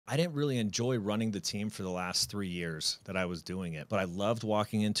I didn't really enjoy running the team for the last 3 years that I was doing it, but I loved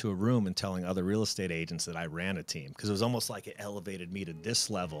walking into a room and telling other real estate agents that I ran a team because it was almost like it elevated me to this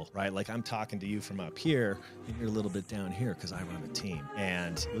level, right? Like I'm talking to you from up here and you're a little bit down here because I run a team.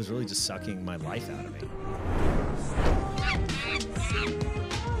 And it was really just sucking my life out of me.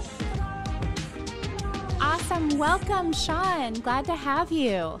 Awesome. Welcome, Sean. Glad to have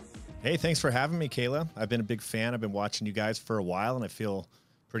you. Hey, thanks for having me, Kayla. I've been a big fan. I've been watching you guys for a while, and I feel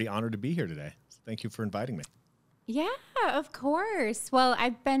pretty honored to be here today. So thank you for inviting me. Yeah, of course. Well,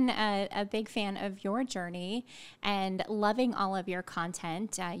 I've been a big fan of your journey and loving all of your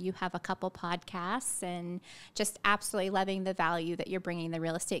content. You have a couple podcasts and just absolutely loving the value that you're bringing the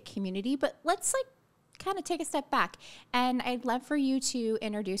real estate community. But let's kind of take a step back. And I'd love for you to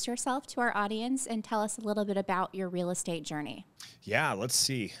introduce yourself to our audience and tell us a little bit about your real estate journey. Yeah, let's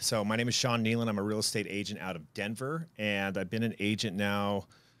see. So my name is Sean Nealon. I'm a real estate agent out of Denver, and I've been an agent now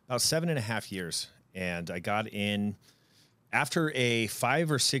about 7.5 years. And I got in after a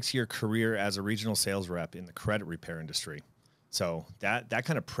 5 or 6 year career as a regional sales rep in the credit repair industry. So that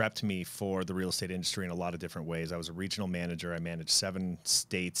kind of prepped me for the real estate industry in a lot of different ways. I was a regional manager. I managed 7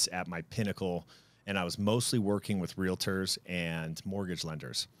 states at my pinnacle, and I was mostly working with realtors and mortgage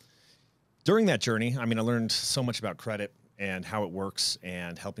lenders. During that journey, I learned so much about credit and how it works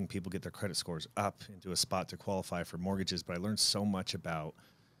and helping people get their credit scores up into a spot to qualify for mortgages. But I learned so much about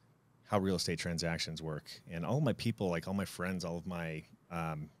how real estate transactions work. And all my people, like all my friends, all of my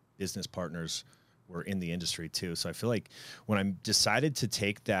business partners were in the industry too. So I feel like when I decided to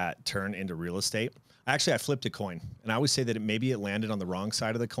take that turn into real estate, I flipped a coin. And I always say that maybe it landed on the wrong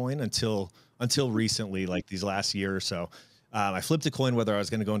side of the coin until recently, like these last year or so. I flipped a coin whether I was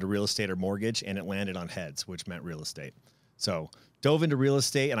going to go into real estate or mortgage, and it landed on heads, which meant real estate. So dove into real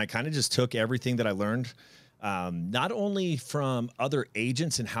estate, and I kind of just took everything that I learned, not only from other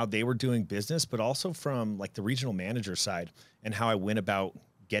agents and how they were doing business, but also from like the regional manager side and how I went about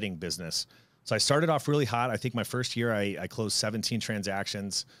getting business. So I started off really hot. I think my first year I closed 17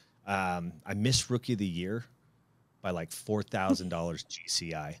 transactions. I missed rookie of the year by like $4,000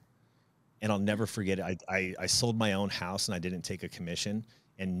 GCI. And I'll never forget it. I sold my own house and I didn't take a commission,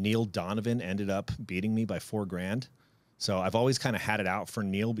 and Neil Donovan ended up beating me by $4,000. So I've always kind of had it out for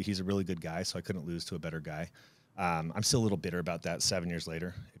Neil, but he's a really good guy, so I couldn't lose to a better guy. I'm still a little bitter about that 7 years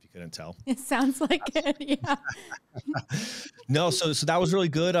later, if you couldn't tell. It sounds like it, yeah. No, so that was really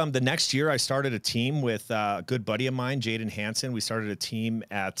good. The next year, I started a team with a good buddy of mine, Jaden Hansen. We started a team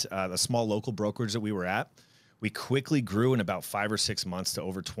at a small local brokerage that we were at. We quickly grew in about 5 or 6 months to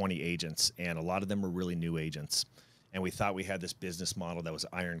over 20 agents, and a lot of them were really new agents. And we thought we had this business model that was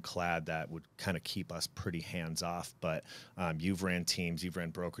ironclad that would kind of keep us pretty hands off. But you've ran teams, you've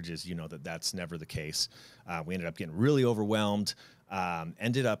ran brokerages, you know that that's never the case. We ended up getting really overwhelmed,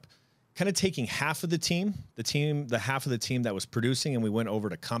 ended up kind of taking half of the half of the team that was producing, and we went over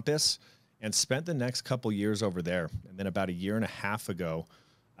to Compass and spent the next couple years over there. And then about 1.5 years ago,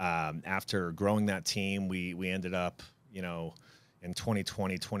 after growing that team, we ended up, in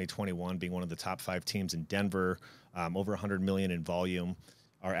 2020, 2021, being one of the top 5 teams in Denver, over 100 million in volume.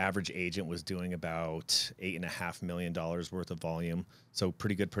 Our average agent was doing about $8.5 million worth of volume. So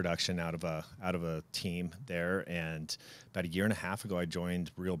pretty good production out of a team there. And about 1.5 years ago, I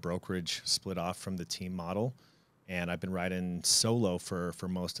joined Real Brokerage, split off from the team model. And I've been riding solo for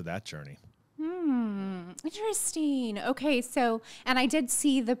most of that journey. Interesting. Okay. So, and I did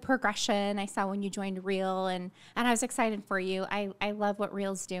see the progression. I saw when you joined Real, and I was excited for you. I love what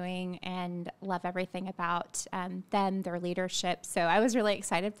Real's doing and love everything about them, their leadership. So I was really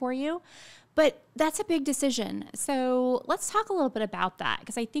excited for you. But that's a big decision. So let's talk a little bit about that,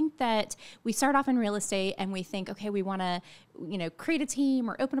 because I think that we start off in real estate and we think, okay, we want to, create a team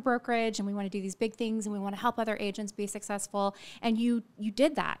or open a brokerage, and we want to do these big things, and we want to help other agents be successful. And you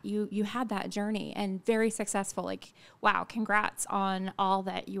did that. You had that journey, and very successful. Like, wow, congrats on all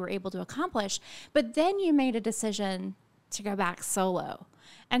that you were able to accomplish. But then you made a decision to go back solo.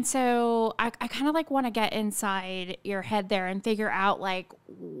 And so I kind of want to get inside your head there and figure out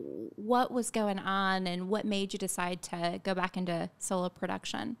what was going on and what made you decide to go back into solo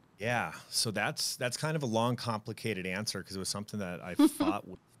production. Yeah. So that's kind of a long, complicated answer, because it was something that I fought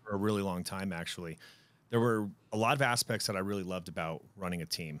with for a really long time, actually. There were a lot of aspects that I really loved about running a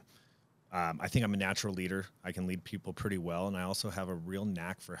team. I think I'm a natural leader. I can lead people pretty well. And I also have a real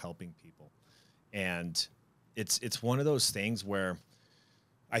knack for helping people. And it's one of those things where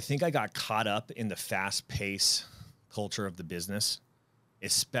I think I got caught up in the fast-paced culture of the business,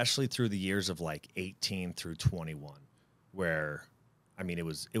 especially through the years of 18 through 21, where, it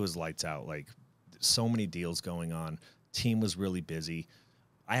was lights out, so many deals going on. Team was really busy.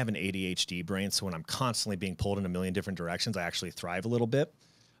 I have an ADHD brain, so when I'm constantly being pulled in a million different directions, I actually thrive a little bit.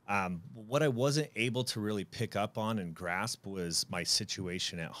 What I wasn't able to really pick up on and grasp was my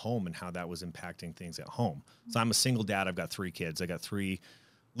situation at home and how that was impacting things at home. So I'm a single dad. I've got 3 kids. I got 3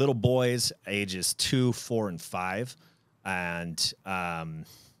 little boys, ages 2, 4, and 5. And,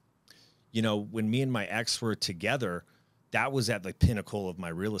 you know, when me and my ex were together, that was at the pinnacle of my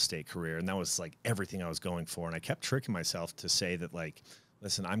real estate career. And that was like everything I was going for. And I kept tricking myself to say that, like,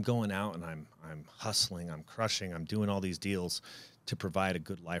 listen, I'm going out and I'm hustling, I'm crushing, I'm doing all these deals to provide a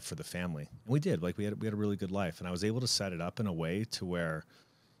good life for the family. And we did. Like, we had a really good life. And I was able to set it up in a way to where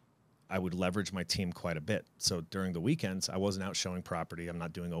I would leverage my team quite a bit. So during the weekends, I wasn't out showing property. I'm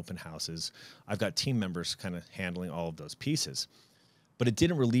not doing open houses. I've got team members kind of handling all of those pieces. But it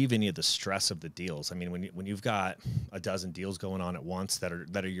didn't relieve any of the stress of the deals. I mean, when you've got a dozen deals going on at once that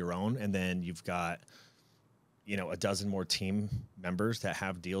are your own, and then you've got, you know, a dozen more team members that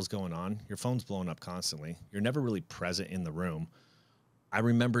have deals going on, your phone's blowing up constantly. You're never really present in the room. I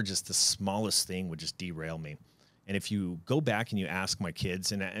remember just the smallest thing would just derail me. And if you go back and you ask my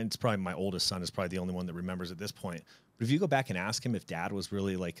kids, and it's probably my oldest son is probably the only one that remembers at this point, but if you go back and ask him if dad was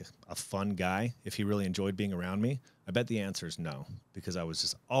really like a fun guy, if he really enjoyed being around me, I bet the answer is no, because I was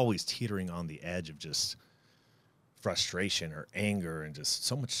just always teetering on the edge of just frustration or anger and just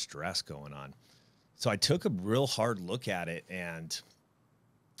so much stress going on. So I took a real hard look at it, and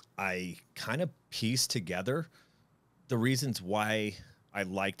I kind of pieced together the reasons why I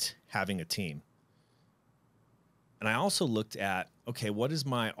liked having a team. And I also looked at, okay, what is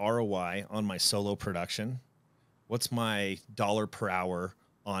my ROI on my solo production? What's my dollar per hour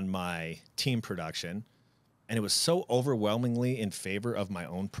on my team production? And it was so overwhelmingly in favor of my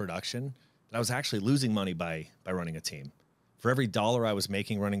own production that I was actually losing money by running a team. For every dollar I was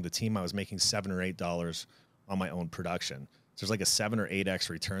making running the team, I was making $7 or $8 on my own production. So there's like a 7 or 8x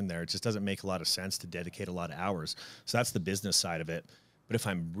return there. It just doesn't make a lot of sense to dedicate a lot of hours. So that's the business side of it. But if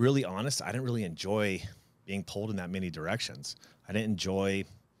I'm really honest, I didn't really enjoy being pulled in that many directions. I didn't enjoy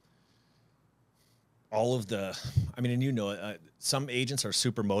all of the, I mean, and you know, some agents are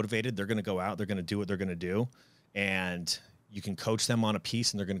super motivated. They're going to go out, they're going to do what they're going to do. And you can coach them on a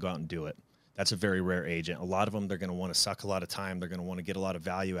piece and they're going to go out and do it. That's a very rare agent. A lot of them, they're going to want to suck a lot of time. They're going to want to get a lot of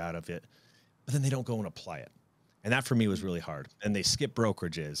value out of it, but then they don't go and apply it. And that for me was really hard. And they skip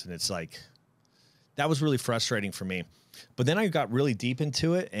brokerages. And it's like, that was really frustrating for me. But then I got really deep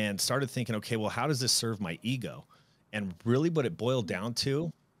into it and started thinking, okay, well, how does this serve my ego? And really what it boiled down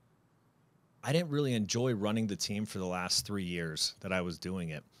to, I didn't really enjoy running the team for the last 3 years that I was doing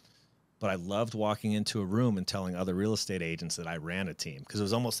it. But I loved walking into a room and telling other real estate agents that I ran a team, because it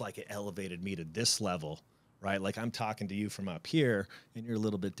was almost like it elevated me to this level, right? Like I'm talking to you from up here and you're a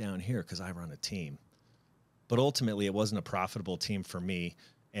little bit down here because I run a team. But ultimately it wasn't a profitable team for me.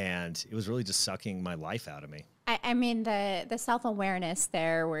 And it was really just sucking my life out of me. I mean, the self-awareness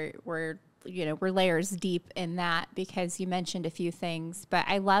there, we're layers deep in that, because you mentioned a few things, but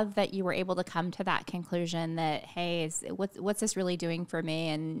I love that you were able to come to that conclusion that, hey, what's this really doing for me?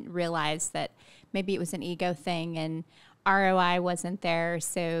 And realize that maybe it was an ego thing and ROI wasn't there.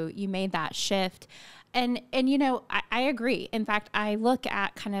 So you made that shift. And you know, I agree. In fact, I look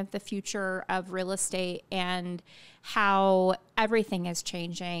at kind of the future of real estate and how everything is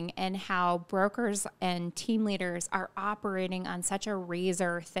changing and how brokers and team leaders are operating on such a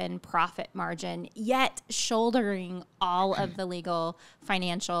razor thin profit margin, yet shouldering all of the legal,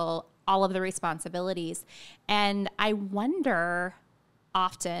 financial, all of the responsibilities. And I wonder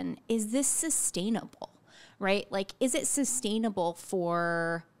often, is this sustainable, right? Like, is it sustainable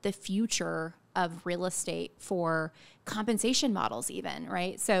for the future of real estate, for compensation models even,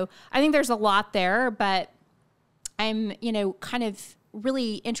 right? So I think there's a lot there, but I'm, kind of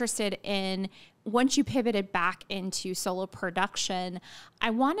really interested in, once you pivoted back into solo production, I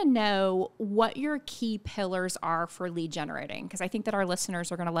want to know what your key pillars are for lead generating, because I think that our listeners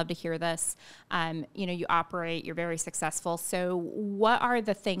are going to love to hear this. You operate, you're very successful. So what are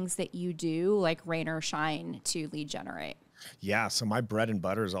the things that you do, like rain or shine, to lead generate? Yeah, so my bread and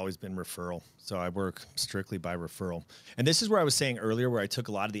butter has always been referral. So I work strictly by referral. And this is where I was saying earlier, where I took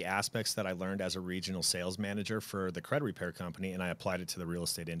a lot of the aspects that I learned as a regional sales manager for the credit repair company, and I applied it to the real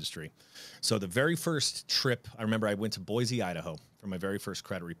estate industry. So the very first trip, I remember I went to Boise, Idaho for my very first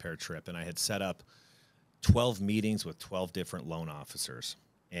credit repair trip, and I had set up 12 meetings with 12 different loan officers.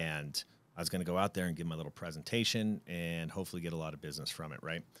 And I was going to go out there and give my little presentation and hopefully get a lot of business from it,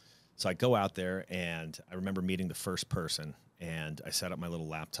 right? So I go out there, and I remember meeting the first person, and I set up my little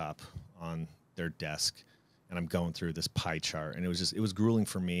laptop on their desk, and I'm going through this pie chart, and it was grueling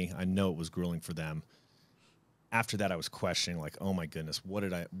for me. I know it was grueling for them. after that, I was questioning, like, oh my goodness, what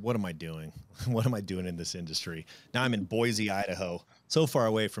am I doing? What am I doing in this industry? Now I'm in Boise, Idaho, so far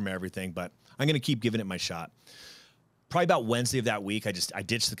away from everything, but I'm going to keep giving it my shot. Probably about Wednesday of that week, I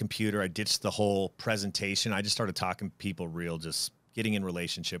ditched the computer. I ditched the whole presentation. I just started talking to people real, just getting in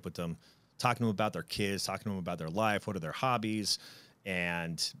relationship with them, talking to them about their kids, talking to them about their life, what are their hobbies.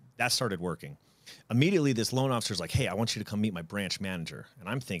 And that started working. Immediately, this loan officer's like, hey, I want you to come meet my branch manager. And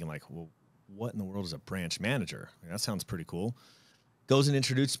I'm thinking like, well, what in the world is a branch manager? I mean, that sounds pretty cool. Goes and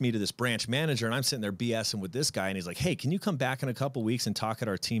introduced me to this branch manager, and I'm sitting there BSing with this guy. And he's like, hey, can you come back in a couple weeks and talk at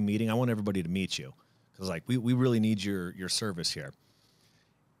our team meeting? I want everybody to meet you. Because like, we really need your service here.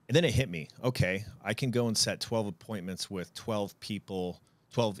 And then it hit me. Okay, I can go and set 12 appointments with 12 people,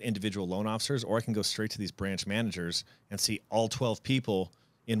 12 individual loan officers, or I can go straight to these branch managers and see all 12 people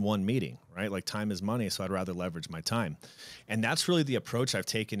in one meeting, right? Like time is money, so I'd rather leverage my time. And that's really the approach I've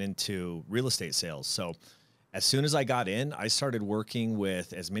taken into real estate sales. So as soon as I got in, I started working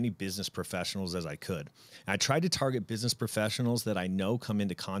with as many business professionals as I could. And I tried to target business professionals that I know come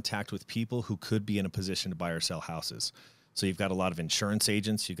into contact with people who could be in a position to buy or sell houses. So you've got a lot of insurance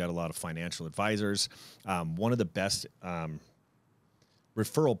agents, you've got a lot of financial advisors. One of the best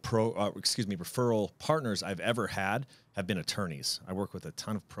referral partners I've ever had have been attorneys. I work with a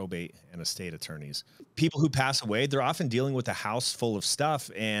ton of probate and estate attorneys. People who pass away, they're often dealing with a house full of stuff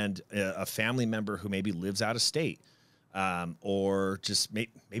and a family member who maybe lives out of state, or just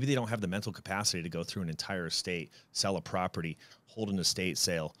maybe they don't have the mental capacity to go through an entire estate, sell a property, hold an estate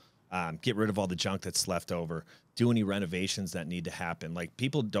sale, get rid of all the junk that's left over, do any renovations that need to happen. Like,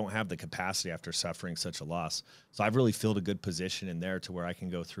 people don't have the capacity after suffering such a loss. So I've really filled a good position in there to where I can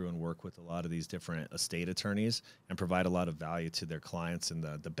go through and work with a lot of these different estate attorneys and provide a lot of value to their clients and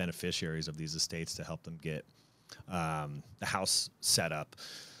the beneficiaries of these estates to help them get the house set up.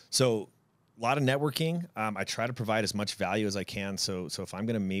 So a lot of networking. I try to provide as much value as I can. So if I'm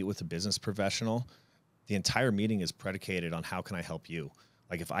going to meet with a business professional, the entire meeting is predicated on how can I help you?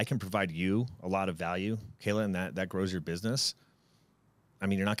 Like, if I can provide you a lot of value, Kayla, and that grows your business, I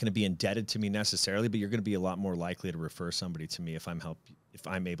mean, you're not going to be indebted to me necessarily, but you're going to be a lot more likely to refer somebody to me if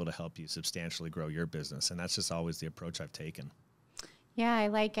I'm able to help you substantially grow your business. And that's just always the approach I've taken. Yeah, I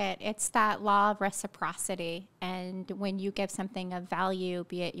like it. It's that law of reciprocity. And when you give something of value,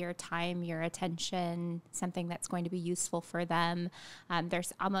 be it your time, your attention, something that's going to be useful for them,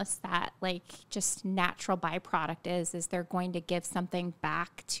 there's almost that like just natural byproduct is they're going to give something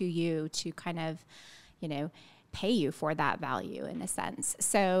back to you to kind of, pay you for that value in a sense.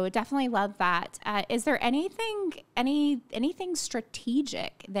 So definitely love that. Is there anything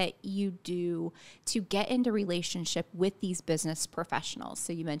strategic that you do to get into relationship with these business professionals?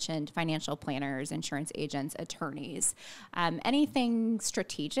 So you mentioned financial planners, insurance agents, attorneys. Anything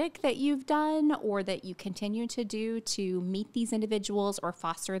strategic that you've done or that you continue to do to meet these individuals or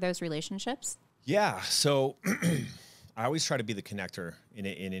foster those relationships? Yeah. So I always try to be the connector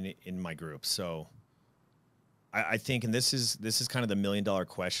in my group. So I think, and this is kind of the $1 million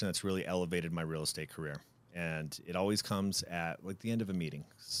question that's really elevated my real estate career. And it always comes at like the end of a meeting.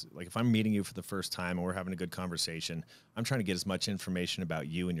 Like, if I'm meeting you for the first time and we're having a good conversation, I'm trying to get as much information about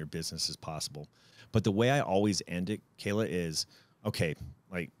you and your business as possible. But the way I always end it, Kayla, is, okay,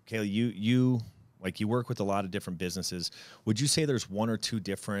 like, Kayla, you work with a lot of different businesses. Would you say there's one or two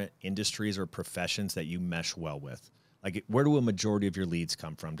different industries or professions that you mesh well with? Like, where do a majority of your leads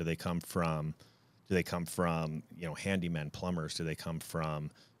come from? Do they come from handymen, plumbers? Do they come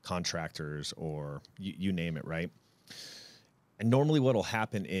from contractors, or you name it, right? And normally what will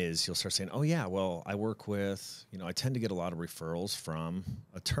happen is you'll start saying, oh yeah, well, I work with, I tend to get a lot of referrals from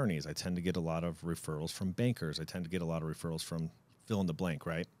attorneys. I tend to get a lot of referrals from bankers. I tend to get a lot of referrals from fill in the blank,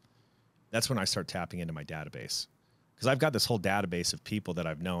 right? That's when I start tapping into my database, because I've got this whole database of people that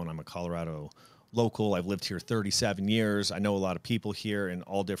I've known. I'm a Colorado local. I've lived here 37 years. I know a lot of people here in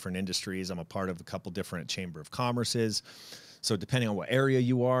all different industries. I'm a part of a couple different chamber of commerces. So depending on what area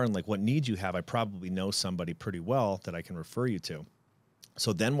you are and like what needs you have, I probably know somebody pretty well that I can refer you to.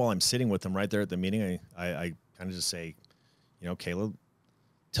 So then while I'm sitting with them right there at the meeting, I kind of just say, Kayla,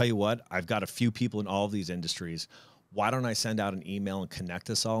 tell you what, I've got a few people in all of these industries. Why don't I send out an email and connect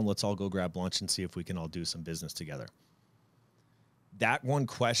us all, and let's all go grab lunch and see if we can all do some business together. That one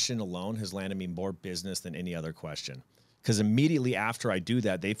question alone has landed me more business than any other question, because immediately after I do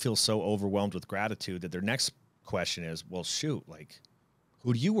that, they feel so overwhelmed with gratitude that their next question is, well, shoot, like,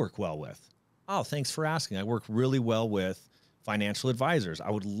 who do you work well with? Oh, thanks for asking. I work really well with financial advisors.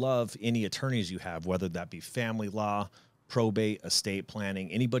 I would love any attorneys you have, whether that be family law, probate, estate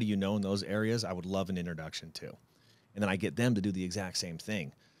planning, anybody in those areas, I would love an introduction to. And then I get them to do the exact same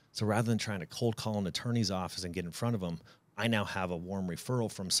thing. So rather than trying to cold call an attorney's office and get in front of them, I now have a warm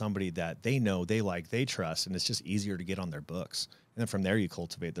referral from somebody that they know, they like, they trust, and it's just easier to get on their books. And then from there, you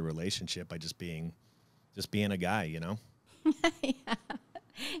cultivate the relationship by just being a guy, you know? Yeah.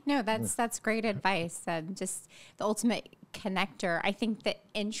 No, that's great advice. Just the ultimate connector. I think the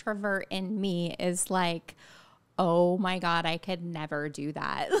introvert in me is like, oh my God, I could never do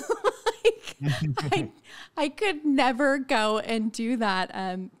that. I could never go and do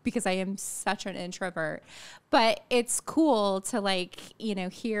that because I am such an introvert. But it's cool to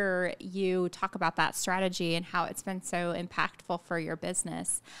hear you talk about that strategy and how it's been so impactful for your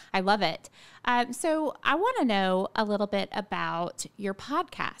business. I love it. So I want to know a little bit about your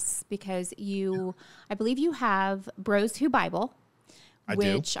podcasts because I believe you have Bros Who Bible. I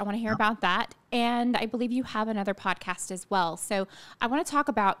want to hear about that. And I believe you have another podcast as well. So I want to talk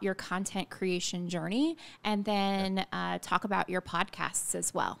about your content creation journey and then talk about your podcasts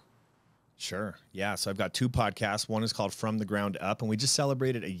as well. Sure. Yeah. So I've got 2 podcasts. One is called From the Ground Up, and we just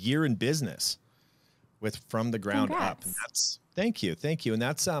celebrated a year in business with From the Ground Up. And thank you. And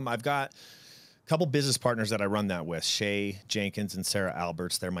that's, I've got a couple business partners that I run that with, Shay Jenkins and Sarah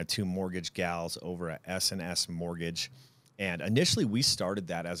Alberts. They're my 2 mortgage gals over at S&S Mortgage. And initially, we started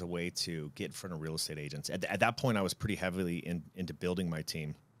that as a way to get in front of real estate agents. At that point, I was pretty heavily into building my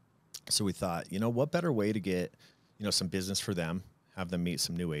team. So we thought, what better way to get, some business for them, have them meet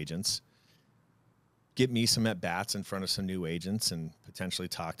some new agents, get me some at-bats in front of some new agents, and potentially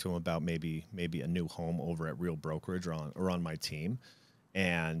talk to them about maybe a new home over at Real Brokerage or on my team,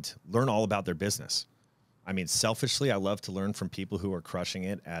 and learn all about their business. I mean, selfishly, I love to learn from people who are crushing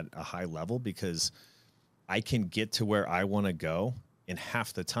it at a high level because I can get to where I want to go in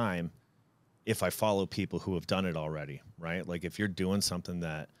half the time if I follow people who have done it already, right? Like if you're doing something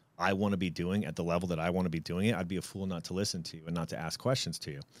that I want to be doing at the level that I want to be doing it, I'd be a fool not to listen to you and not to ask questions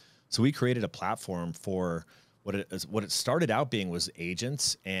to you. So we created a platform for what it started out being was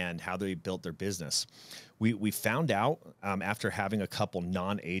agents and how they built their business. We found out after having a couple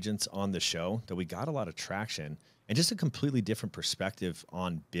non-agents on the show that we got a lot of traction and just a completely different perspective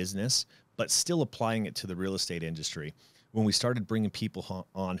on business, but still applying it to the real estate industry when we started bringing people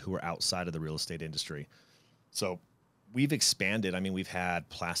on who are outside of the real estate industry. So we've expanded. I mean, we've had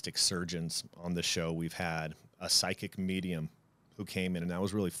plastic surgeons on the show. We've had a psychic medium who came in, and that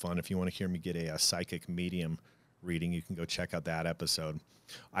was really fun. If you want to hear me get a psychic medium reading, you can go check out that episode.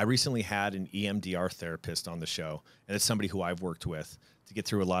 I recently had an EMDR therapist on the show, and it's somebody who I've worked with to get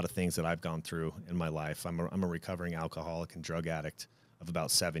through a lot of things that I've gone through in my life. I'm a recovering alcoholic and drug addict of about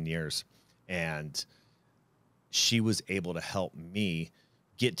 7 years. And she was able to help me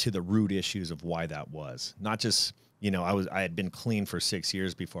get to the root issues of why that was. Not just, I had been clean for 6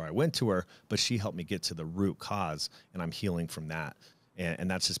 years before I went to her, but she helped me get to the root cause, and I'm healing from that. And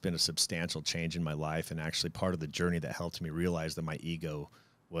that's just been a substantial change in my life, and actually part of the journey that helped me realize that my ego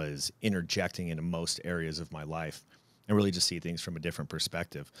was interjecting into most areas of my life and really just see things from a different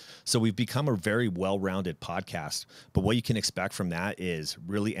perspective. So we've become a very well-rounded podcast, but what you can expect from that is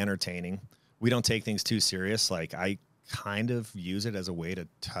really entertaining. We don't take things too serious. Like I kind of use it as a way to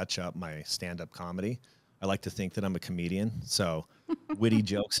touch up my stand-up comedy. I like to think that I'm a comedian, so witty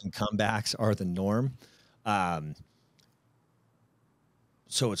jokes and comebacks are the norm.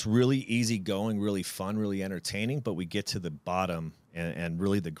 So it's really easy going, really fun, really entertaining, but we get to the bottom and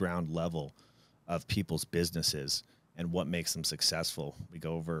really the ground level of people's businesses and what makes them successful. We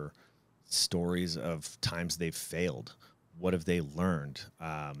go over stories of times they've failed. What have they learned?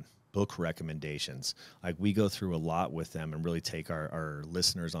 Book recommendations. Like we go through a lot with them and really take our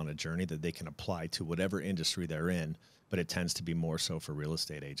listeners on a journey that they can apply to whatever industry they're in, but it tends to be more so for real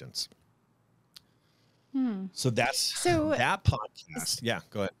estate agents. So that's that podcast. Yeah,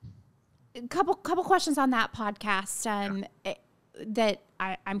 go ahead. A couple questions on that podcast that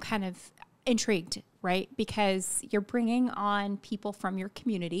I'm kind of intrigued, right? Because you're bringing on people from your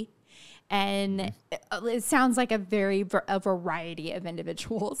community, and it sounds like a variety of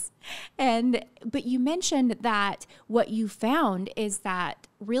individuals. But you mentioned that what you found is that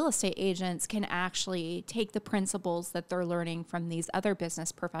real estate agents can actually take the principles that they're learning from these other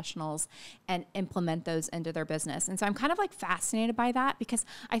business professionals and implement those into their business. And so I'm kind of like fascinated by that because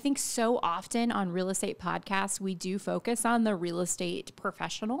I think so often on real estate podcasts, we do focus on the real estate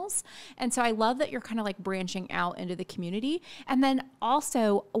professionals. And so I love that you're kind of like branching out into the community. And then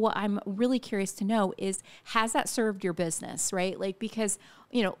also what I'm really curious to know is, has that served your business, right? Like, because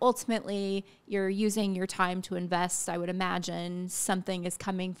ultimately you're using your time to invest. I would imagine something is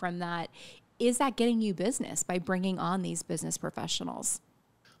coming from that. Is that getting you business by bringing on these business professionals?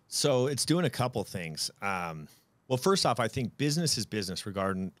 So it's doing a couple things. One Well, first off, I think business is business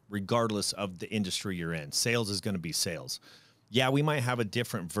regardless of the industry you're in. Sales is going to be sales. Yeah, we might have a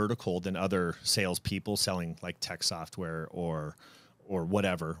different vertical than other salespeople selling like tech software or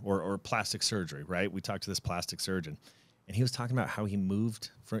whatever, or plastic surgery, right? We talked to this plastic surgeon, and he was talking about how he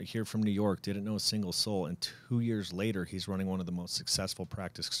moved from New York, didn't know a single soul, and 2 years later, he's running one of the most successful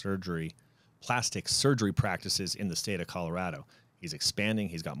plastic surgery practices in the state of Colorado. He's expanding.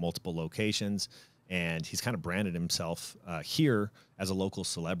 He's got multiple locations, and he's kind of branded himself here as a local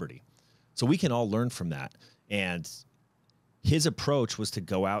celebrity. So we can all learn from that. And his approach was to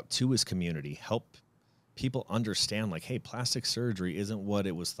go out to his community, help people understand like, hey, plastic surgery isn't what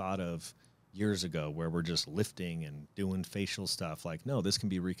it was thought of years ago, where we're just lifting and doing facial stuff. Like, no, this can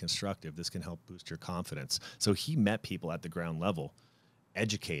be reconstructive. This can help boost your confidence. So he met people at the ground level,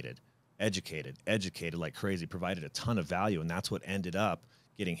 educated like crazy, provided a ton of value. And that's what ended up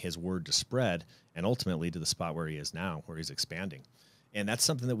getting his word to spread and ultimately to the spot where he is now, where he's expanding. And that's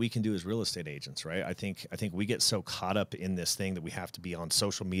something that we can do as real estate agents, right? I think we get so caught up in this thing that we have to be on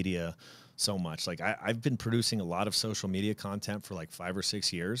social media so much. Like I've been producing a lot of social media content for like 5 or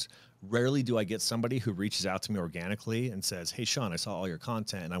 6 years. Rarely do I get somebody who reaches out to me organically and says, hey, Sean, I saw all your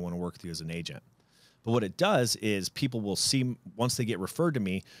content and I want to work with you as an agent. But what it does is people will see, once they get referred to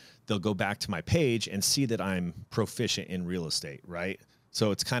me, they'll go back to my page and see that I'm proficient in real estate, right?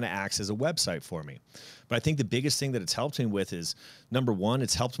 So it's kind of acts as a website for me. But I think the biggest thing that it's helped me with is, number one,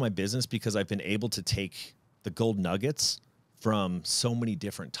 it's helped my business because I've been able to take the gold nuggets from so many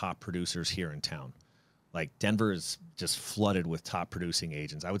different top producers here in town. Like Denver is just flooded with top producing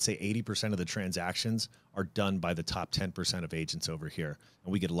agents. I would say 80% of the transactions are done by the top 10% of agents over here.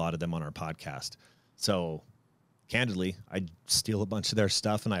 And we get a lot of them on our podcast. So candidly, I steal a bunch of their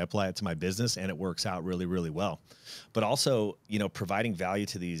stuff and I apply it to my business, and it works out really, really well. But also, providing value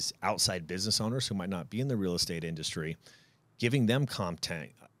to these outside business owners who might not be in the real estate industry, giving them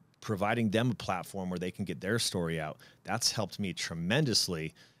content, providing them a platform where they can get their story out. That's helped me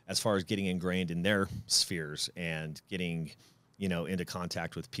tremendously as far as getting ingrained in their spheres and getting, into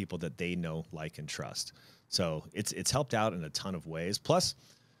contact with people that they know, like, and trust. So it's helped out in a ton of ways. Plus,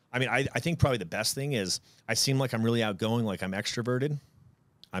 I mean, I think probably the best thing is I seem like I'm really outgoing, like I'm extroverted.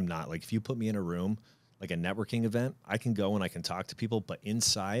 I'm not. Like if you put me in a room, like a networking event, I can go and I can talk to people, but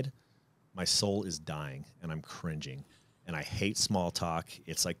inside my soul is dying and I'm cringing and I hate small talk.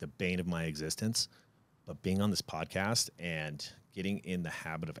 It's like the bane of my existence. But being on this podcast and getting in the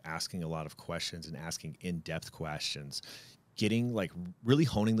habit of asking a lot of questions and asking in-depth questions, getting like really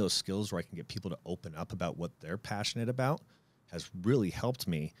honing those skills where I can get people to open up about what they're passionate about has really helped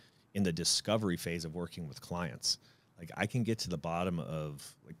me in the discovery phase of working with clients. Like I can get to the bottom of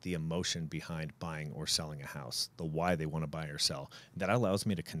like the emotion behind buying or selling a house, the why they want to buy or sell. That allows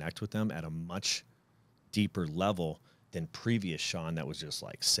me to connect with them at a much deeper level than previous Sean that was just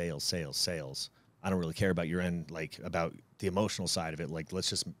like sales, sales, sales. I don't really care about your end, like about the emotional side of it. Like, let's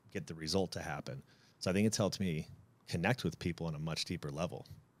just get the result to happen. So I think it's helped me connect with people on a much deeper level.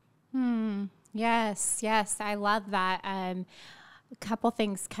 Yes. I love that. A couple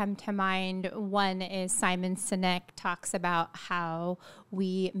things come to mind. One is Simon Sinek talks about how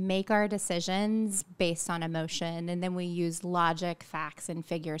we make our decisions based on emotion, and then we use logic, facts, and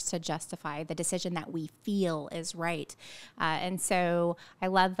figures to justify the decision that we feel is right. And so I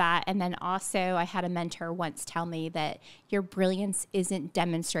love that. And then also I had a mentor once tell me that your brilliance isn't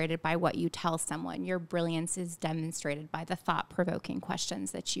demonstrated by what you tell someone. Your brilliance is demonstrated by the thought-provoking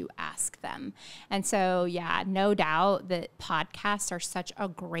questions that you ask them. And so, yeah, no doubt that podcasts are such a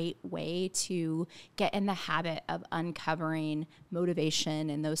great way to get in the habit of uncovering motivation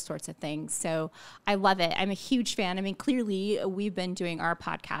and those sorts of things. So I love it. I'm a huge fan. I mean, clearly we've been doing our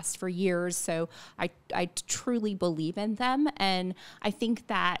podcast for years, so I truly believe in them. And I think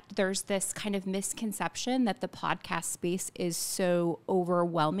that there's this kind of misconception that the podcast space is so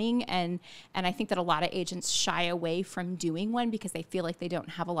overwhelming. And I think that a lot of agents shy away from doing one because they feel like they don't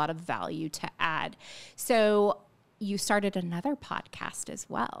have a lot of value to add. So you started another podcast as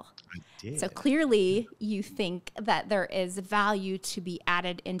well. I did. So clearly you think that there is value to be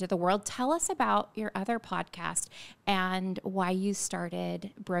added into the world. Tell us about your other podcast and why you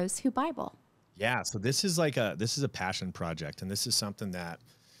started Bros Who Bible. Yeah. So this is a passion project. And this is something that,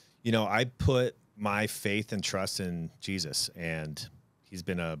 I put my faith and trust in Jesus, and he's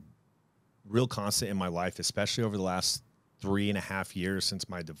been a real constant in my life, especially over the last 3.5 years since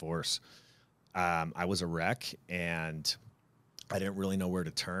my divorce. I was a wreck and I didn't really know where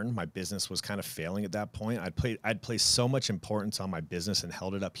to turn. My business was kind of failing at that point. I'd placed so much importance on my business and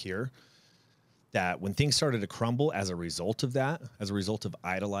held it up here that when things started to crumble as a result of that, as a result of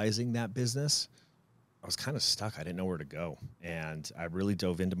idolizing that business, I was kind of stuck. I didn't know where to go. And I really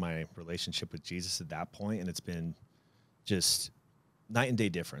dove into my relationship with Jesus at that point, and it's been just night and day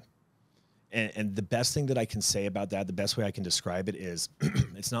different. And the best thing that I can say about that, the best way I can describe it is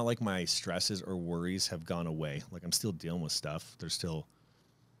it's not like my stresses or worries have gone away. Like I'm still dealing with stuff. There's still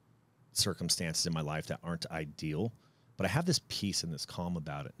circumstances in my life that aren't ideal, but I have this peace and this calm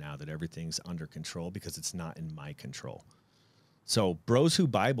about it now that everything's under control because it's not in my control. So Bros Who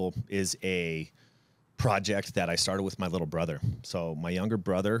Bible is a project that I started with my little brother. So my younger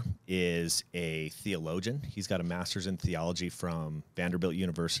brother is a theologian. He's got a master's in theology from Vanderbilt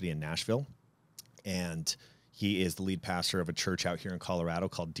University in Nashville. And he is the lead pastor of a church out here in Colorado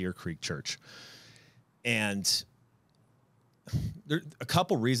called Deer Creek Church. And there are a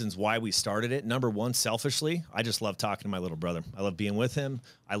couple reasons why we started it. Number one, selfishly, I just love talking to my little brother. I love being with him.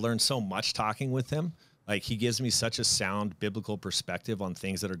 I learned so much talking with him. Like he gives me such a sound biblical perspective on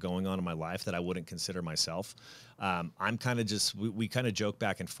things that are going on in my life that I wouldn't consider myself. I'm kind of just, we kind of joke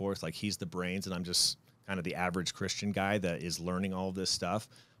back and forth, like he's the brains and I'm just kind of the average Christian guy that is learning all of this stuff.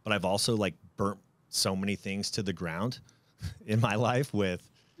 But I've also like burnt so many things to the ground in my life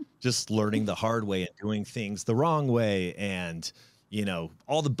with just learning the hard way and doing things the wrong way. And, you know,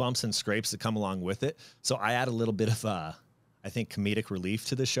 all the bumps and scrapes that come along with it. So I add a little bit of, I think, comedic relief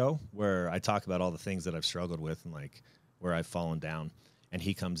to the show where I talk about all the things that I've struggled with and like where I've fallen down. And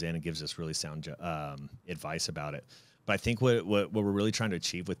he comes in and gives us really sound advice about it. But I think what we're really trying to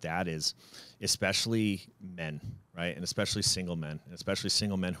achieve with that is especially men, right? And especially single men, and especially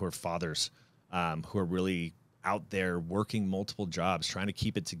single men who are fathers, who are really out there working multiple jobs, trying to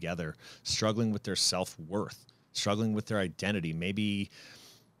keep it together, struggling with their self-worth, struggling with their identity. Maybe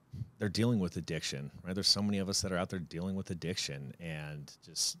they're dealing with addiction, right? There's so many of us that are out there dealing with addiction and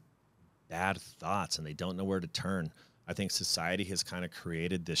just bad thoughts, and they don't know where to turn. I think society has kind of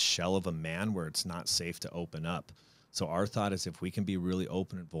created this shell of a man where it's not safe to open up. So our thought is if we can be really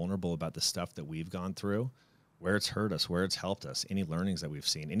open and vulnerable about the stuff that we've gone through, where it's hurt us, where it's helped us, any learnings that we've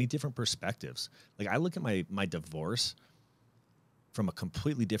seen, any different perspectives. Like I look at my divorce from a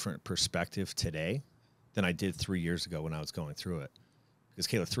completely different perspective today than I did 3 years ago when I was going through it. Because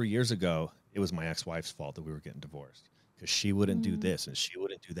Kayla, 3 years ago, it was my ex-wife's fault that we were getting divorced because she wouldn't do this and she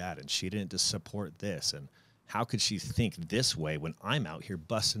wouldn't do that and she didn't just support this. And how could she think this way when I'm out here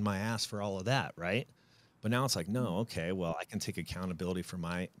busting my ass for all of that, right? But now it's like, no, okay, well, I can take accountability for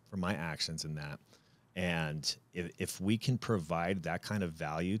my actions in that. And if we can provide that kind of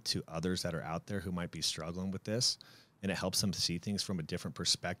value to others that are out there who might be struggling with this, and it helps them see things from a different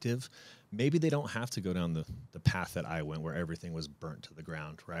perspective, maybe they don't have to go down the path that I went where everything was burnt to the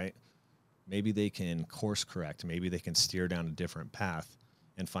ground, right? Maybe they can course correct. Maybe they can steer down a different path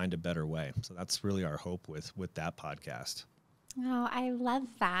and find a better way. So that's really our hope with that podcast. Oh, I love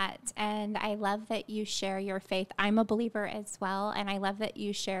that. And I love that you share your faith. I'm a believer as well. And I love that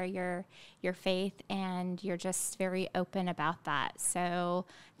you share your faith and you're just very open about that. So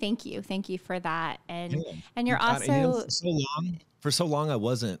thank you. Thank you for that. And you're also, you know, for so long, I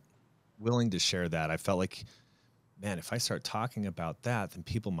wasn't willing to share that. I felt like, man, if I start talking about that, then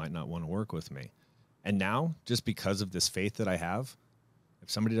people might not want to work with me. And now, just because of this faith that I have,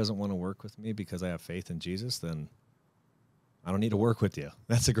 if somebody doesn't want to work with me because I have faith in Jesus, then I don't need to work with you.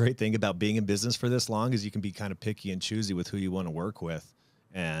 That's a great thing about being in business for this long is you can be kind of picky and choosy with who you want to work with.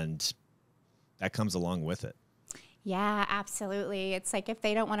 And that comes along with it. yeah, absolutely. It's like if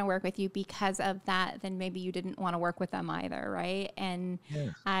they don't want to work with you because of that, then maybe you didn't want to work with them either, right? And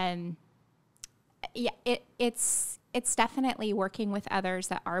yeah, it's definitely working with others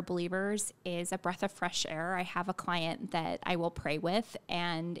that are believers is a breath of fresh air. I have a client that I will pray with,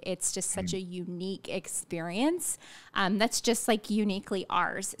 and it's just such a unique experience that's just like uniquely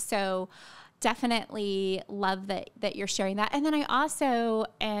ours. So definitely love that you're sharing that. And then I also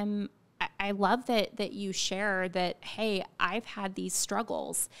I love that you share that, hey, I've had these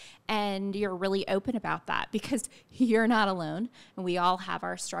struggles, and you're really open about that because you're not alone and we all have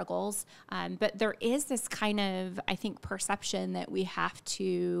our struggles. But there is this kind of, I think, perception that we have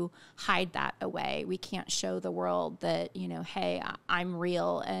to hide that away. We can't show the world that, you know, hey, I'm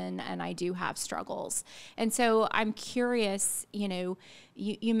real and I do have struggles. And so I'm curious, you know,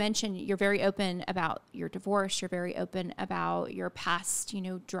 you mentioned you're very open about your divorce. You're very open about your past, you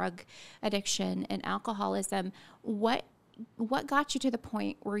know, drug addiction and alcoholism. What got you to the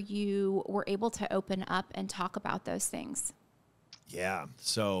point where you were able to open up and talk about those things? Yeah.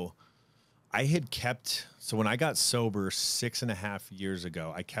 So when I got sober 6.5 years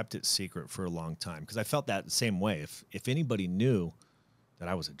ago, I kept it secret for a long time because I felt that the same way. If anybody knew that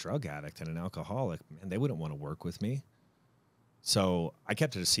I was a drug addict and an alcoholic, man, they wouldn't want to work with me. So I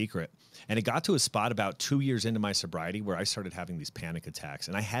kept it a secret. And it got to a spot about 2 years into my sobriety where I started having these panic attacks.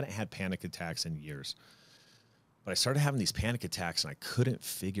 And I hadn't had panic attacks in years. But I started having these panic attacks and I couldn't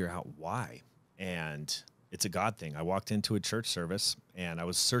figure out why. And it's a God thing. I walked into a church service and I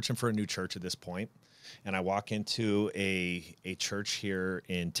was searching for a new church at this point. And I walk into a church here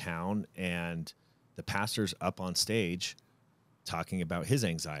in town and the pastor's up on stage talking about his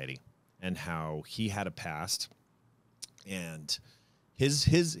anxiety and how he had a past, and his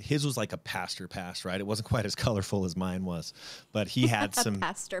was like a pastor past, right? It wasn't quite as colorful as mine was, but he had some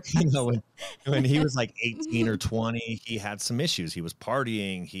pastor you know, when he was like 18 or 20, he had some issues. He was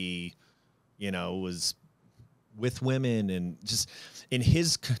partying. He, was with women, and just in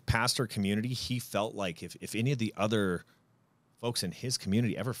his pastor community, he felt like if any of the other folks in his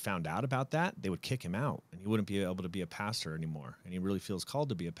community ever found out about that, they would kick him out and he wouldn't be able to be a pastor anymore. And he really feels called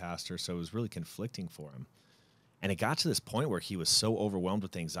to be a pastor. So it was really conflicting for him. And it got to this point where he was so overwhelmed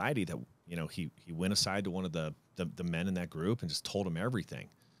with anxiety that, he went aside to one of the men in that group and just told him everything.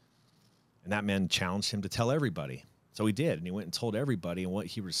 And that man challenged him to tell everybody. So he did. And he went and told everybody. And what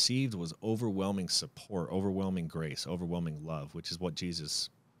he received was overwhelming support, overwhelming grace, overwhelming love, which is what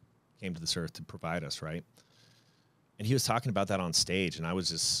Jesus came to this earth to provide us, right? And he was talking about that on stage. And I was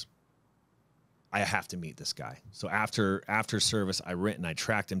just, I have to meet this guy. So after service, I went and I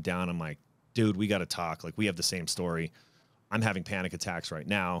tracked him down. I'm like, dude, we got to talk. Like, we have the same story. I'm having panic attacks right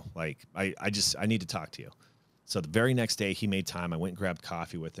now. Like, I need to talk to you. So the very next day he made time. I went and grabbed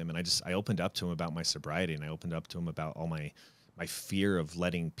coffee with him, and I opened up to him about my sobriety, and I opened up to him about all my fear of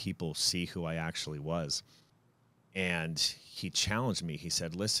letting people see who I actually was. And he challenged me. He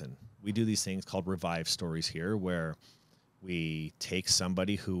said, listen, we do these things called revive stories here, where we take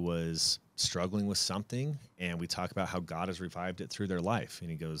somebody who was struggling with something and we talk about how God has revived it through their life.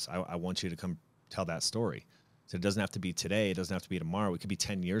 And he goes, I want you to come tell that story. So it doesn't have to be today. It doesn't have to be tomorrow. It could be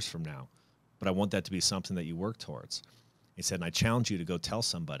 10 years from now. But I want that to be something that you work towards. He said, and I challenge you to go tell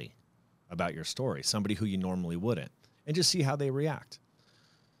somebody about your story, somebody who you normally wouldn't, and just see how they react.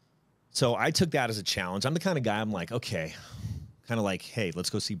 So I took that as a challenge. I'm the kind of guy, I'm like, okay, kind of like, hey, let's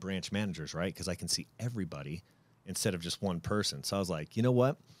go see branch managers, right? Because I can see everybody instead of just one person. So I was like, you know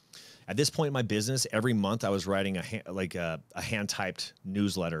what? At this point in my business, every month I was writing a hand-typed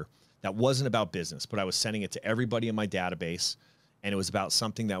newsletter that wasn't about business, but I was sending it to everybody in my database, and it was about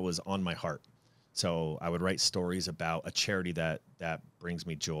something that was on my heart. So I would write stories about a charity that brings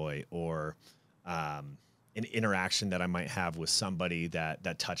me joy, or an interaction that I might have with somebody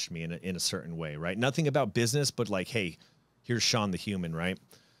that touched me in a certain way, right? Nothing about business, but like, hey, here's Sean the human, right?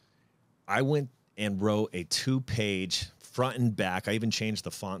 I went and wrote a 2-page front and back. I even changed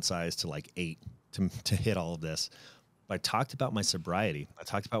the font size to like 8 to hit all of this. But I talked about my sobriety. I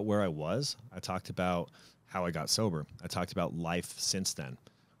talked about where I was. I talked about how I got sober. I talked about life since then.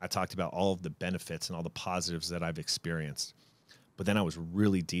 I talked about all of the benefits and all the positives that I've experienced. But then I was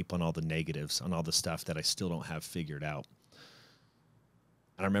really deep on all the negatives, on all the stuff that I still don't have figured out.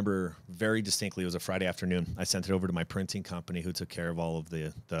 And I remember very distinctly, it was a Friday afternoon. I sent it over to my printing company, who took care of all of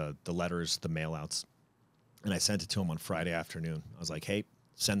the letters, the mail outs. And I sent it to them on Friday afternoon. I was like, hey,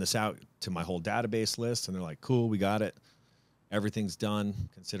 send this out to my whole database list. And they're like, cool, we got it. Everything's done.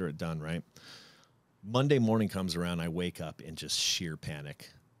 Consider it done, right? Monday morning comes around. I wake up in just sheer panic.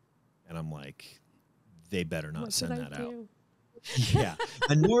 And I'm like, they better not send that out. Yeah.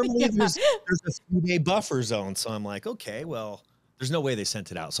 And normally there's a few-day buffer zone. So I'm like, okay, well, there's no way they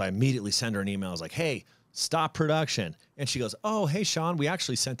sent it out. So I immediately send her an email. I was like, hey, stop production. And she goes, oh, hey, Sean, we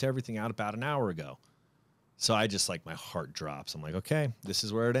actually sent everything out about an hour ago. So I just, like, my heart drops. I'm like, okay, this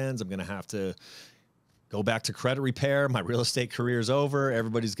is where it ends. I'm going to have to go back to credit repair. My real estate career is over.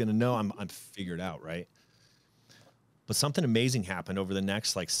 Everybody's going to know I'm figured out, right? But something amazing happened over the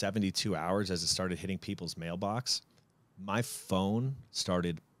next, 72 hours as it started hitting people's mailbox. My phone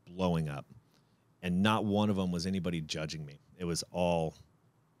started blowing up, and not one of them was anybody judging me. It was all,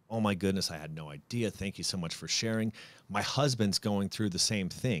 oh, my goodness, I had no idea. Thank you so much for sharing. My husband's going through the same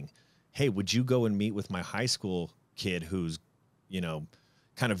thing. Hey, would you go and meet with my high school kid who's,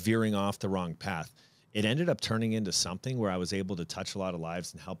 kind of veering off the wrong path? It ended up turning into something where I was able to touch a lot of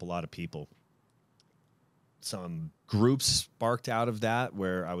lives and help a lot of people. Some groups sparked out of that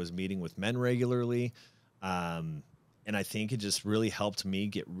where I was meeting with men regularly. And I think it just really helped me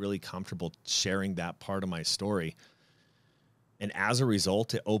get really comfortable sharing that part of my story. And as a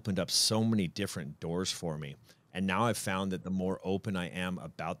result, it opened up so many different doors for me. And now I've found that the more open I am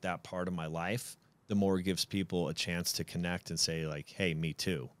about that part of my life, the more it gives people a chance to connect and say, like, hey, me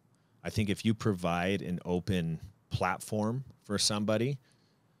too. I think if you provide an open platform for somebody,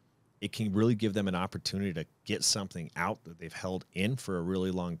 it can really give them an opportunity to get something out that they've held in for a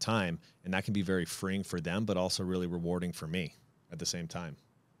really long time. And that can be very freeing for them, but also really rewarding for me at the same time.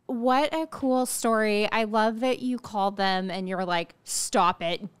 What a cool story. I love that you called them and you're like, stop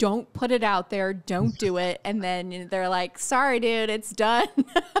it. Don't put it out there. Don't do it. And then they're like, sorry, dude, it's done.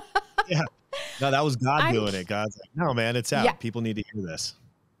 Yeah. No, that was God doing it. God's like, no, man, it's out. Yeah. People need to hear this.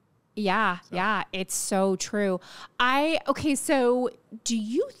 Yeah. So. Yeah. It's so true. Okay. So do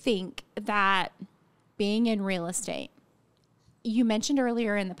you think that being in real estate, you mentioned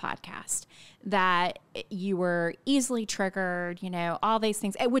earlier in the podcast that you were easily triggered, all these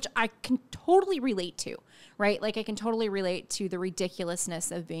things, which I can totally relate to, right? Like I can totally relate to the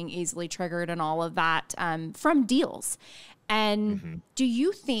ridiculousness of being easily triggered and all of that from deals. And do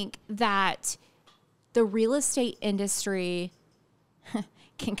you think that the real estate industry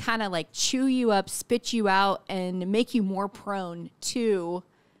can kind of like chew you up, spit you out, and make you more prone to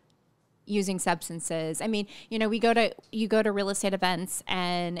using substances? I mean, you go to real estate events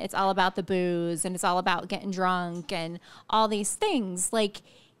and it's all about the booze and it's all about getting drunk and all these things. Like,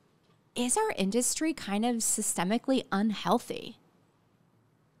 is our industry kind of systemically unhealthy?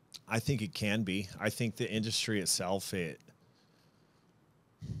 I think it can be. I think the industry itself,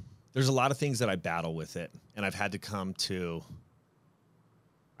 there's a lot of things that I battle with it, and I've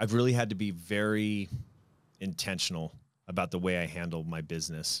really had to be very intentional about the way I handle my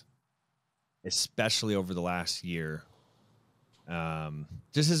business, especially over the last year.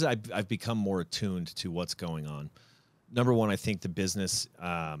 Just as I've become more attuned to what's going on. Number one, I think the business,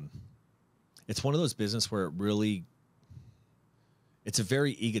 it's one of those business where it's a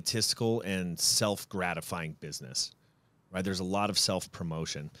very egotistical and self-gratifying business, right? There's a lot of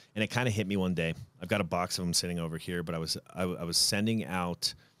self-promotion, and it kind of hit me one day. I've got a box of them sitting over here, but I was sending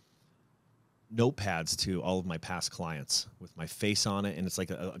out notepads to all of my past clients with my face on it, and it's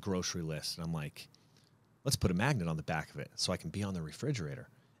like a grocery list. And I'm like, let's put a magnet on the back of it so I can be on the refrigerator.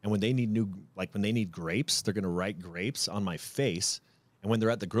 And when they need grapes, they're going to write grapes on my face. And when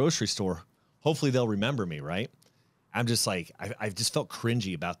they're at the grocery store, hopefully they'll remember me, right? I'm just like, I just felt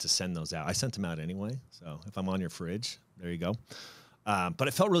cringy about to send those out. I sent them out anyway. So if I'm on your fridge, there you go. But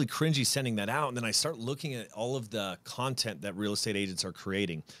it felt really cringy sending that out. And then I start looking at all of the content that real estate agents are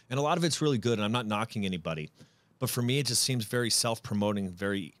creating. And a lot of it's really good, and I'm not knocking anybody. But for me, it just seems very self-promoting,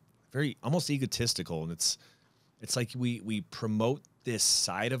 very, very almost egotistical. And it's like we promote this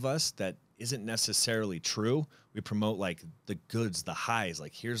side of us that isn't necessarily true. We promote like the goods, the highs,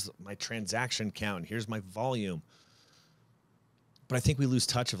 like here's my transaction count, here's my volume. But I think we lose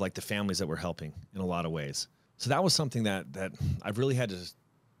touch of like the families that we're helping in a lot of ways. So that was something that I've really had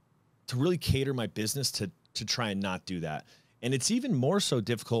to really cater my business to try and not do that. And it's even more so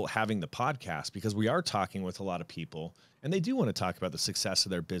difficult having the podcast because we are talking with a lot of people and they do want to talk about the success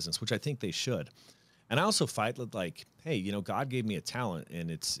of their business, which I think they should. And I also fight with like, hey, God gave me a talent, and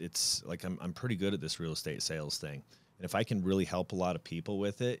it's like I'm pretty good at this real estate sales thing. And if I can really help a lot of people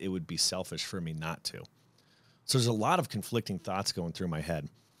with it, it would be selfish for me not to. So there's a lot of conflicting thoughts going through my head.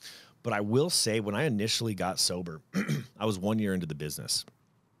 But I will say when I initially got sober, I was 1 year into the business.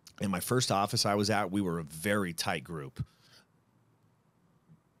 In my first office I was at, we were a very tight group.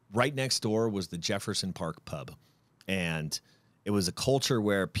 Right next door was the Jefferson Park pub. And it was a culture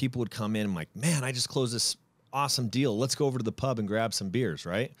where people would come in and like, man, I just closed this awesome deal. Let's go over to the pub and grab some beers,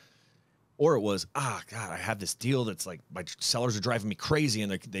 right? Or it was, God, I have this deal that's like my sellers are driving me crazy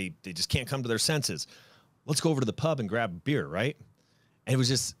and they just can't come to their senses. Let's go over to the pub and grab a beer, right? And it was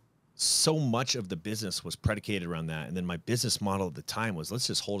just so much of the business was predicated around that. And then my business model at the time was let's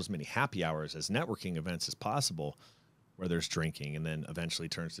just hold as many happy hours as networking events as possible where there's drinking, and then eventually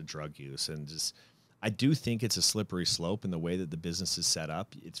turns to drug use. And just, I do think it's a slippery slope in the way that the business is set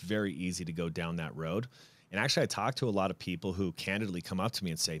up. It's very easy to go down that road. And actually I talk to a lot of people who candidly come up to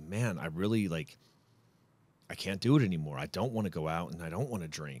me and say, man, I really I can't do it anymore. I don't want to go out and I don't want to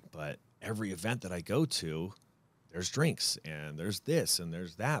drink, but every event that I go to, there's drinks and there's this and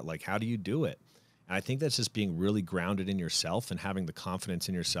there's that. Like, how do you do it? And I think that's just being really grounded in yourself and having the confidence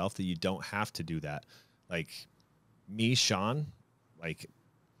in yourself that you don't have to do that. Like me, Sean, like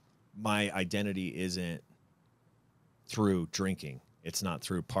my identity isn't through drinking. It's not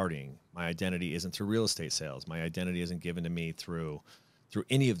through partying. My identity isn't through real estate sales. My identity isn't given to me through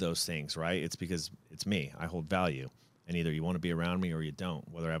any of those things, right? It's because it's me. I hold value. And either you want to be around me or you don't,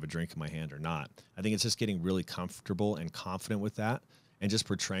 whether I have a drink in my hand or not. I think it's just getting really comfortable and confident with that and just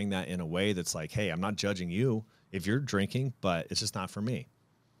portraying that in a way that's like, hey, I'm not judging you if you're drinking, but it's just not for me.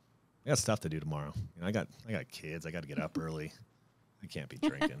 I got stuff to do tomorrow. I got kids. I got to get up early. I can't be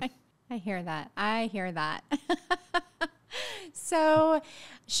drinking. I hear that. So,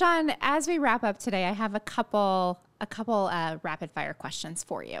 Sean, as we wrap up today, I have a couple rapid fire questions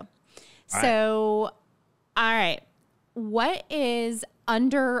for you. So, all right. What is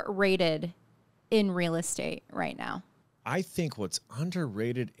underrated in real estate right now? I think what's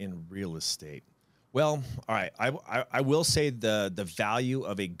underrated in real estate. Well, all right. I will say the value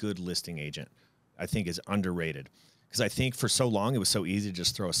of a good listing agent, I think, is underrated, because I think for so long it was so easy to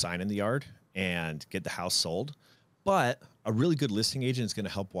just throw a sign in the yard and get the house sold. But a really good listing agent is going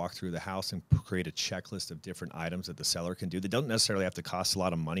to help walk through the house and create a checklist of different items that the seller can do. They don't necessarily have to cost a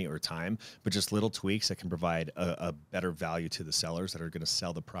lot of money or time, but just little tweaks that can provide a better value to the sellers that are going to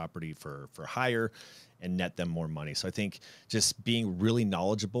sell the property for higher and net them more money. So I think just being really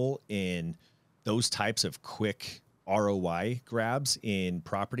knowledgeable in those types of quick ROI grabs in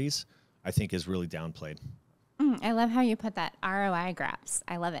properties, I think, is really downplayed. I love how you put that, ROI grabs.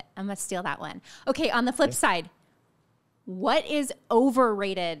 I love it. I'm going to steal that one. Okay, on the flip side, what is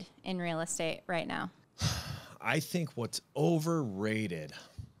overrated in real estate right now? I think what's overrated,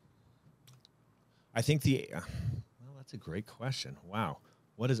 I think well, that's a great question. Wow.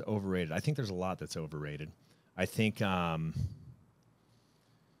 What is overrated? I think there's a lot that's overrated. I think a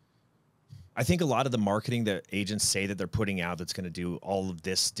lot of the marketing that agents say that they're putting out that's going to do all of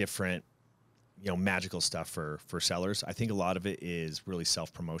this different, magical stuff for sellers, I think a lot of it is really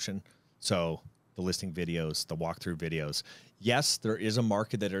self-promotion. So the listing videos, the walkthrough videos. Yes, there is a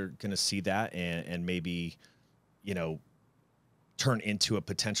market that are going to see that and maybe, turn into a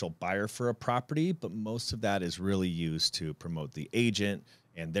potential buyer for a property, but most of that is really used to promote the agent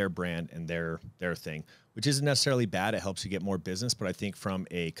and their brand and their thing, which isn't necessarily bad. It helps you get more business, but I think from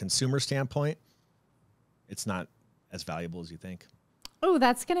a consumer standpoint, it's not as valuable as you think. Oh,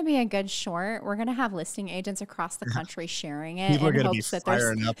 that's going to be a good short. We're going to have listing agents across the country sharing it. People are going to be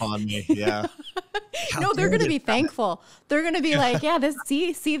firing up on me. Yeah. No, they're going to be thankful. They're going to be like, yeah,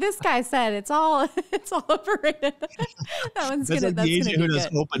 see, this guy said it's all overrated. That one's that's going to be the agent who does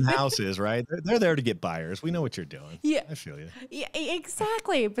good. open houses, right? They're there to get buyers. We know what you're doing. Yeah, I feel you. Yeah,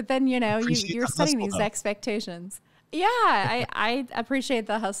 exactly. But then you're setting these expectations. Yeah, I appreciate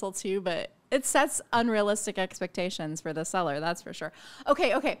the hustle too, but it sets unrealistic expectations for the seller. That's for sure.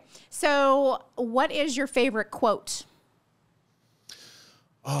 Okay. So, what is your favorite quote?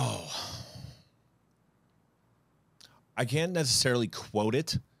 Oh. I can't necessarily quote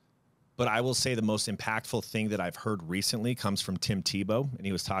it, but I will say the most impactful thing that I've heard recently comes from Tim Tebow, and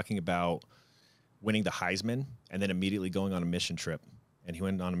he was talking about winning the Heisman and then immediately going on a mission trip. And he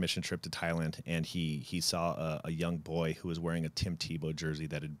went on a mission trip to Thailand, and he saw a young boy who was wearing a Tim Tebow jersey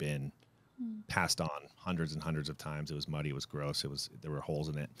that had been passed on hundreds and hundreds of times. It was muddy. It was gross. There were holes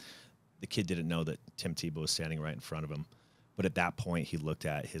in it. The kid didn't know that Tim Tebow was standing right in front of him. But at that point, he looked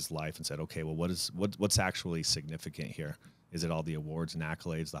at his life and said, okay, well, what's actually significant here? Is it all the awards and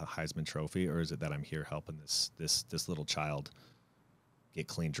accolades, the Heisman Trophy, or is it that I'm here helping this little child get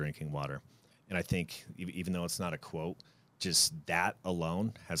clean drinking water? And I think even though it's not a quote, just that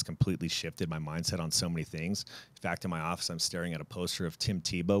alone has completely shifted my mindset on so many things. In fact, in my office, I'm staring at a poster of Tim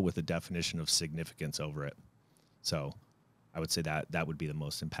Tebow with a definition of significance over it. So I would say that would be the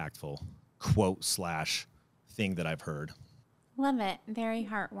most impactful quote / thing that I've heard. Love it. Very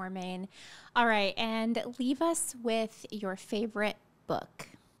heartwarming. All right. And leave us with your favorite book.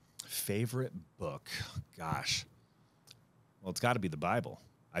 Favorite book? Gosh. Well, it's got to be the Bible.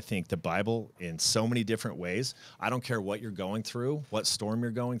 I think the Bible in so many different ways. I don't care what you're going through, what storm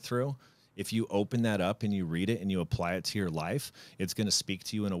you're going through. If you open that up and you read it and you apply it to your life, it's going to speak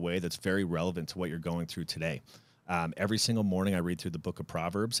to you in a way that's very relevant to what you're going through today. Every single morning I read through the book of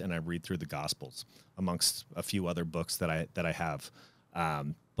Proverbs and I read through the Gospels amongst a few other books that I have.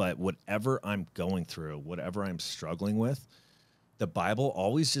 But whatever I'm going through, whatever I'm struggling with, the Bible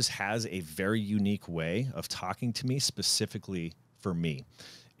always just has a very unique way of talking to me specifically for me.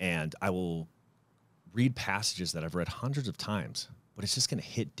 And I will read passages that I've read hundreds of times, but it's just going to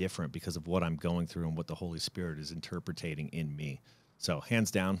hit different because of what I'm going through and what the Holy Spirit is interpreting in me. So hands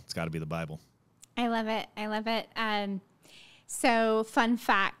down, it's got to be the Bible. I love it. So fun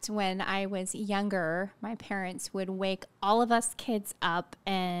fact, when I was younger, my parents would wake all of us kids up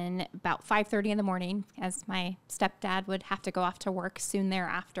and about 5:30 in the morning, as my stepdad would have to go off to work soon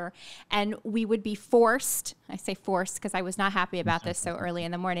thereafter. And we would be forced, I say forced because I was not happy about this so early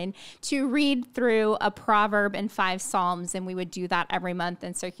in the morning, to read through a proverb and 5 Psalms. And we would do that every month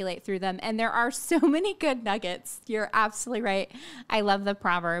and circulate through them. And there are so many good nuggets. You're absolutely right. I love the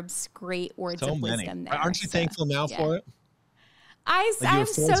Proverbs. Great words of wisdom there. Aren't you thankful now for it? I'm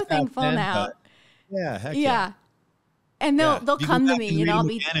so thankful now. Yeah, heck yeah. And they'll come to me, and I'll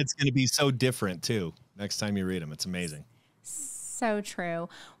be. And it's going to be so different too. Next time you read them, it's amazing. So true.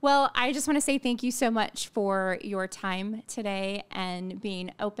 Well, I just want to say thank you so much for your time today and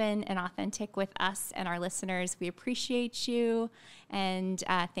being open and authentic with us and our listeners. We appreciate you, and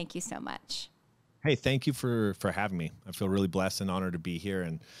thank you so much. Hey, thank you for having me. I feel really blessed and honored to be here,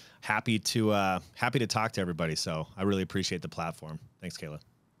 and happy to talk to everybody. So I really appreciate the platform. Thanks, Kayla.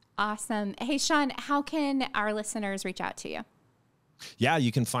 Awesome. Hey, Sean, how can our listeners reach out to you? Yeah,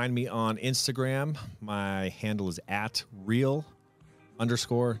 you can find me on Instagram. My handle is @real_Nealon_Sean.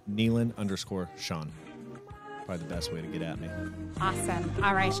 Probably the best way to get at me. Awesome.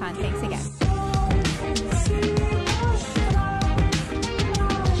 All right, Sean, thanks again.